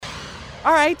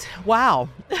All right. Wow.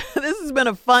 This has been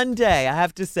a fun day, I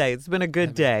have to say. It's been a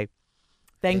good day.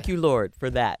 Thank you, Lord, for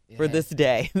that, for this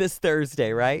day, this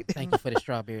Thursday, right? Thank you for the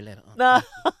strawberry letter. No.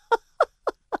 That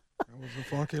was a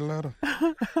funky letter.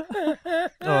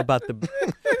 Oh, about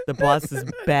the boss's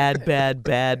bad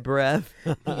breath.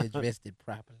 He addressed it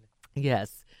properly.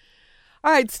 Yes.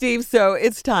 All right, Steve, so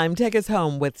it's time. Take us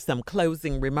home with some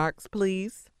closing remarks,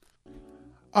 please.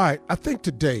 All right, I think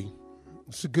today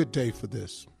it's a good day for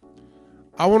this.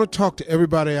 I want to talk to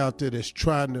everybody out there that's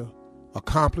trying to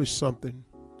accomplish something,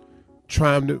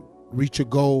 trying to reach a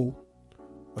goal,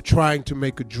 or trying to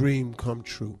make a dream come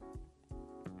true.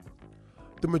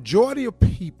 The majority of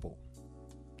people,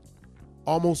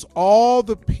 almost all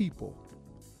the people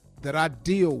that I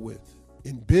deal with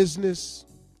in business,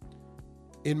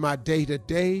 in my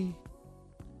day-to-day,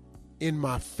 in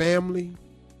my family,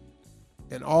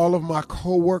 and all of my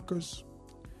coworkers,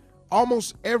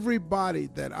 almost everybody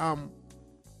that I'm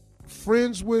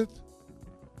friends with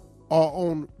or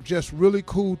on just really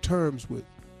cool terms with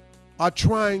are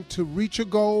trying to reach a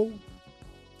goal,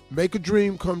 make a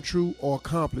dream come true, or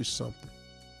accomplish something.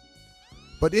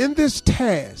 But in this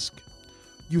task,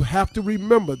 you have to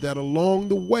remember that along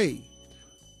the way,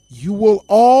 you will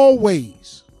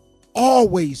always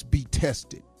be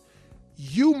tested.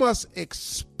 You must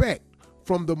expect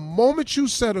from the moment you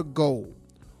set a goal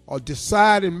or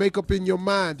decide and make up in your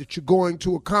mind that you're going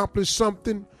to accomplish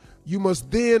something, you must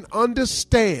then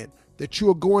understand that you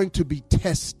are going to be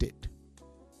tested.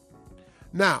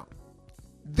 Now,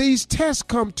 these tests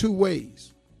come two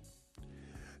ways.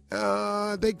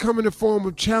 They come in the form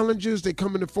of challenges. They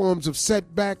come in the forms of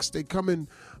setbacks. They come in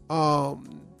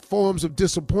forms of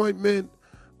disappointment,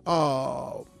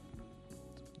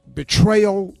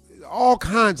 betrayal, all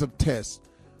kinds of tests.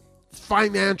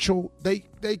 Financial, they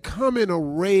come in an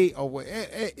array of ways.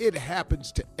 It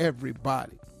happens to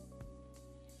everybody.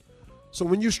 So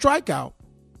when you strike out,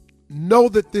 know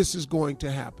that this is going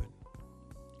to happen.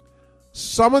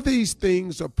 Some of these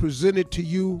things are presented to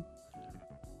you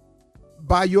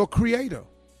by your Creator.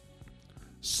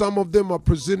 Some of them are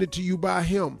presented to you by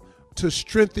Him to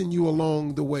strengthen you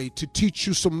along the way, to teach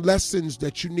you some lessons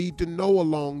that you need to know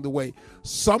along the way.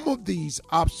 Some of these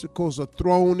obstacles are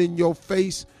thrown in your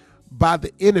face by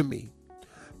the enemy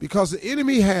because the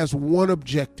enemy has one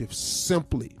objective,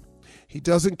 simply. He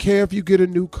doesn't care if you get a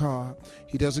new car.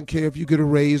 He doesn't care if you get a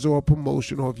raise or a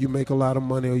promotion or if you make a lot of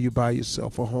money or you buy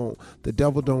yourself a home. The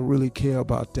devil don't really care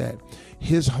about that.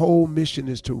 His whole mission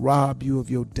is to rob you of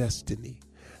your destiny.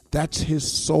 That's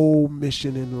his sole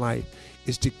mission in life,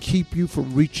 is to keep you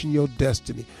from reaching your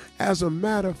destiny. As a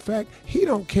matter of fact, he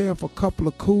don't care if a couple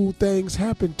of cool things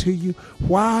happen to you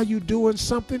while you're doing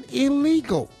something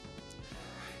illegal.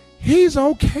 He's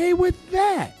okay with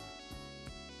that.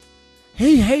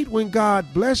 He hates when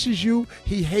God blesses you.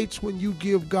 He hates when you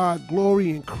give God glory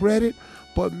and credit.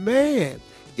 But man,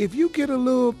 if you get a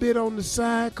little bit on the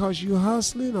side because you're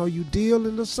hustling or you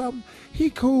dealing or something,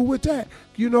 he cool with that.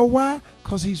 You know why?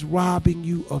 Because he's robbing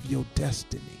you of your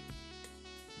destiny.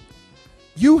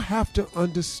 You have to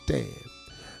understand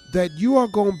that you are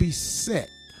going to be set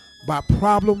by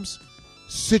problems,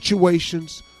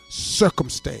 situations,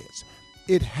 circumstance.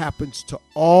 It happens to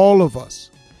all of us.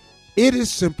 It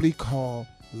is simply called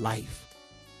life.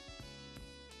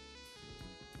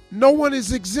 No one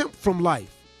is exempt from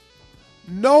life.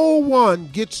 No one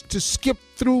gets to skip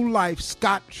through life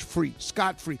scot-free.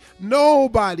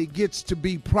 Nobody gets to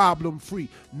be problem-free.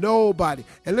 Nobody.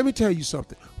 And let me tell you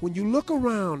something. When you look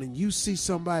around and you see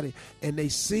somebody and they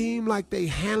seem like they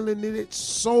handling it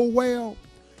so well,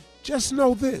 just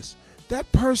know this.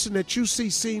 That person that you see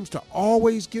seems to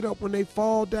always get up when they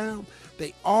fall down.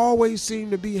 They always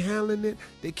seem to be handling it.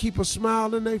 They keep a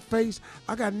smile on their face.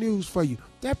 I got news for you.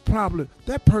 That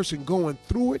person going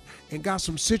through it and got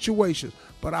some situations.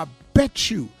 But I bet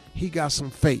you he got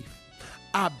some faith.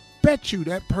 I bet you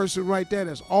that person right there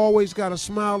that's always got a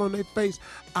smile on their face,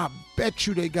 I bet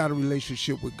you they got a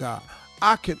relationship with God.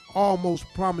 I can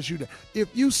almost promise you that.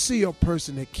 If you see a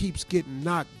person that keeps getting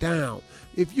knocked down,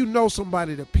 if you know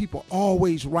somebody that people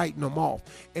always writing them off,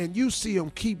 and you see them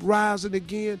keep rising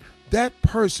again, that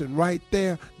person right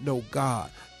there know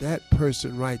God. That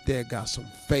person right there got some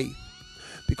faith.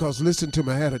 Because listen to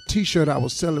me, I had a t-shirt I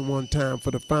was selling one time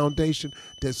for the foundation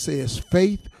that says,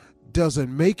 faith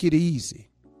doesn't make it easy.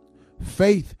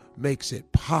 Faith makes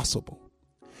it possible.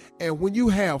 And when you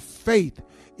have faith,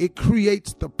 it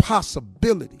creates the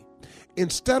possibility.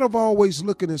 Instead of always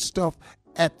looking at stuff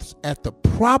at the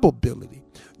probability,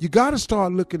 you got to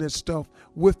start looking at stuff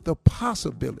with the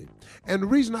possibility. And the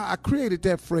reason I created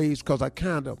that phrase, because I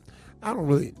don't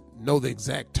really know the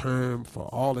exact term for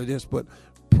all of this, but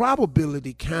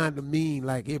probability kind of mean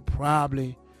like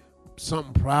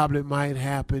something probably might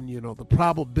happen. The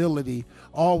probability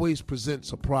always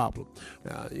presents a problem.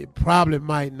 It probably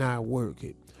might not work.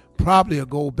 It probably will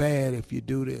go bad if you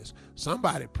do this.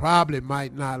 Somebody probably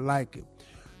might not like it.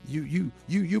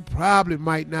 You probably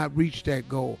might not reach that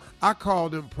goal. I call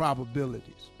them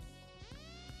probabilities.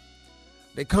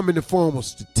 They come in the form of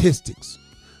statistics.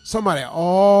 Somebody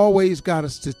always got a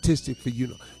statistic for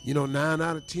 9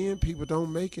 out of 10 people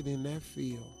don't make it in that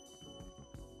field.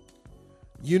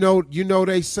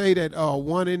 They say that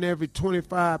 1 in every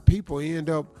 25 people end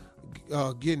up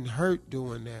getting hurt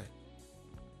doing that.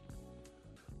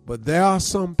 But there are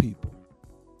some people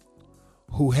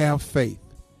who have faith.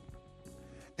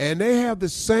 And they have the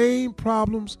same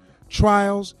problems,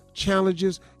 trials,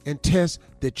 challenges, and tests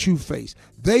that you face.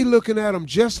 They looking at them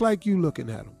just like you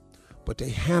looking at them, but they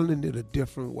handling it a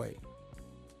different way.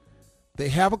 They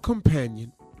have a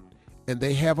companion and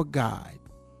they have a guide,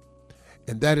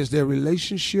 and that is their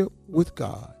relationship with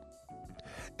God.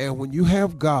 And when you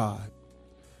have God,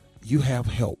 you have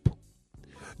help.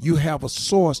 You have a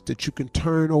source that you can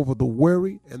turn over the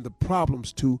worry and the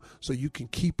problems to so you can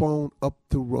keep on up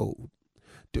the road.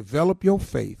 Develop your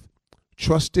faith,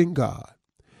 trust in God,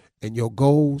 and your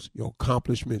goals, your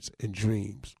accomplishments, and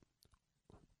dreams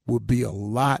will be a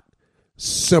lot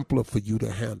simpler for you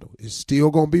to handle. It's still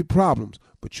going to be problems,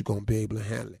 but you're going to be able to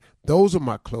handle it. Those are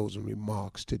my closing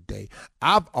remarks today.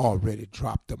 I've already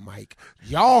dropped the mic.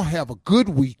 Y'all have a good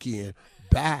weekend.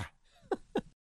 Bye.